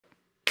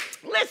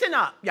Listen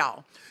up,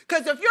 y'all.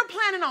 Because if you're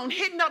planning on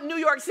hitting up New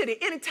York City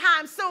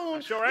anytime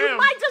soon, you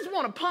might just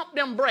want to pump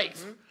them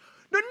brakes.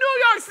 The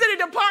New York City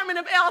Department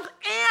of Health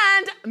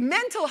and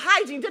Mental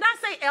Hygiene. Did I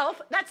say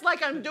health? That's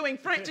like I'm doing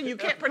French and you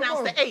can't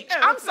pronounce the H.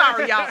 I'm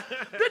sorry, y'all.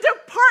 The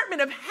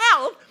Department of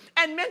Health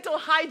and Mental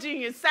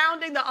Hygiene is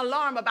sounding the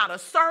alarm about a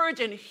surge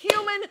in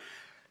human,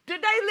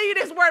 did they leave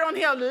this word on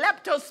here,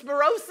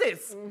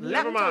 leptospirosis?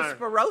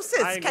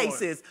 Leptospirosis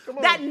cases.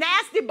 That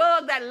nasty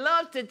bug that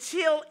loves to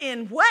chill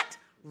in what?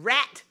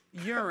 Rat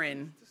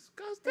urine.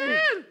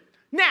 Disgusting.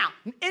 Now,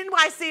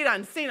 NYC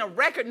done seen a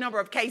record number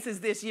of cases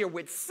this year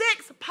with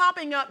 6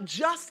 popping up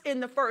just in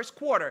the first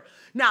quarter.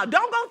 Now,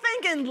 don't go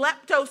thinking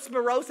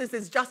leptospirosis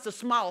is just a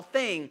small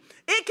thing.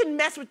 It can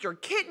mess with your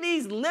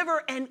kidneys,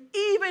 liver, and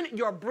even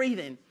your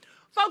breathing.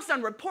 Folks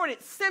done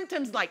reported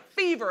symptoms like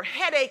fever,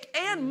 headache,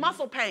 and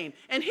muscle pain.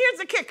 And here's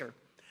the kicker.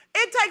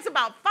 It takes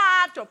about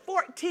 5 to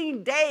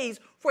 14 days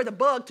for the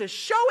bug to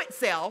show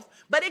itself,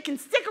 but it can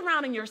stick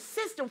around in your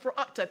system for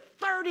up to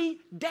 30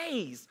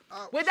 days.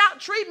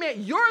 Without treatment,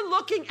 you're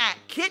looking at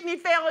kidney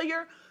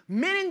failure,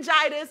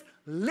 meningitis,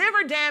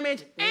 liver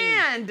damage,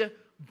 and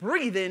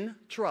breathing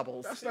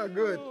troubles. That's not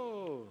good.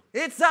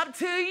 It's up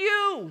to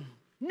you,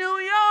 New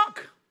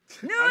York.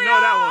 New York. I know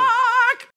that one.